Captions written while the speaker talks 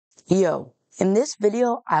Yo, in this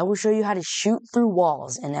video, I will show you how to shoot through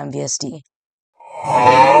walls in MVSD.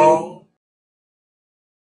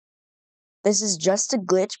 This is just a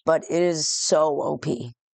glitch, but it is so OP.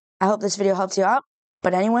 I hope this video helps you out,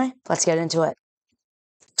 but anyway, let's get into it.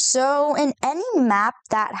 So, in any map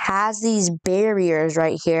that has these barriers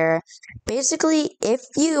right here, basically, if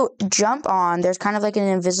you jump on, there's kind of like an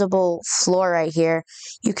invisible floor right here.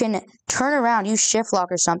 You can turn around, use shift lock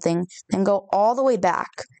or something, and go all the way back.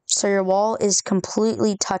 So your wall is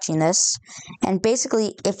completely touching this. And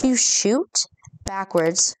basically, if you shoot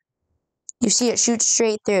backwards, you see it shoot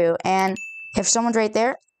straight through. And if someone's right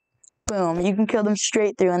there, boom, you can kill them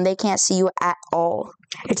straight through and they can't see you at all.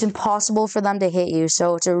 It's impossible for them to hit you,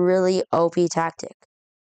 so it's a really OP tactic.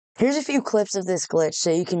 Here's a few clips of this glitch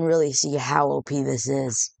so you can really see how OP this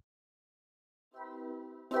is.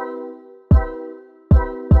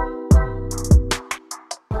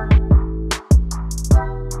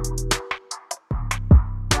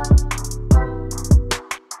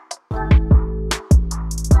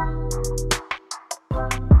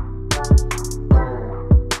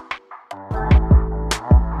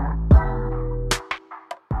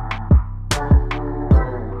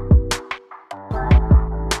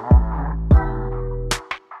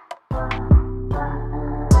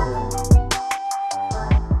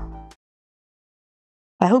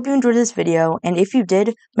 I hope you enjoyed this video, and if you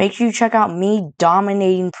did, make sure you check out me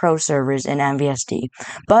dominating pro servers in MVSD.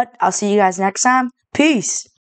 But I'll see you guys next time. Peace!